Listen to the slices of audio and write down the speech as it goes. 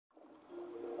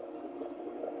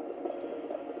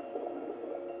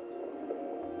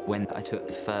When I took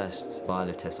the first vial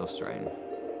of testosterone,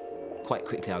 quite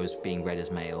quickly I was being read as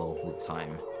male all the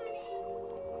time.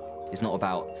 It's not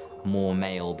about more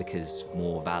male because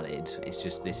more valid, it's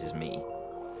just this is me.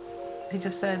 He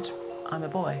just said, I'm a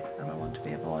boy and I want to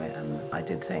be a boy, and I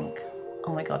did think,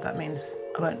 oh my God, that means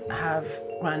I won't have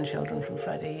grandchildren from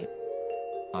Freddie.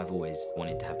 I've always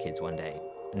wanted to have kids one day.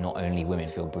 Not only women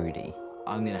feel broody.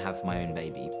 I'm going to have my own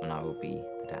baby and I will be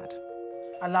the dad.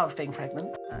 I love being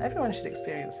pregnant. Everyone should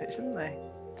experience it, shouldn't they?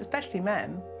 Especially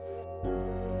men.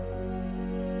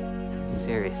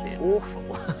 Seriously, awful.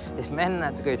 If men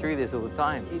had to go through this all the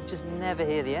time, you'd just never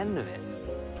hear the end of it.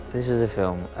 This is a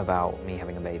film about me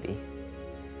having a baby,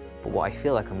 but what I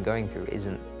feel like I'm going through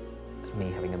isn't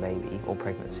me having a baby or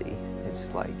pregnancy. It's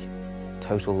like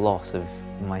total loss of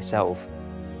myself.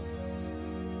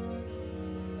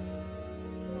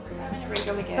 Here we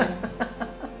go again.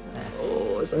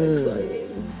 Oh, so exciting.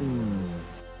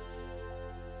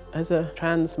 As a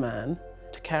trans man,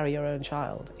 to carry your own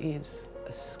child is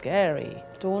a scary,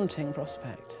 daunting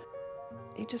prospect.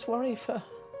 You just worry for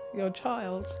your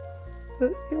child,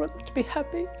 that you want them to be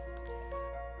happy.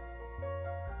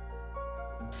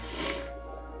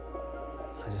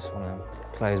 I just want to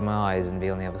close my eyes and be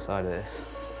on the other side of this.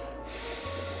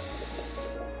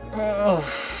 Oh.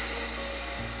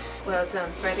 Well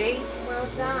done, Freddie. Well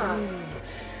done.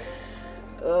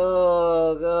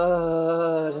 Oh, God.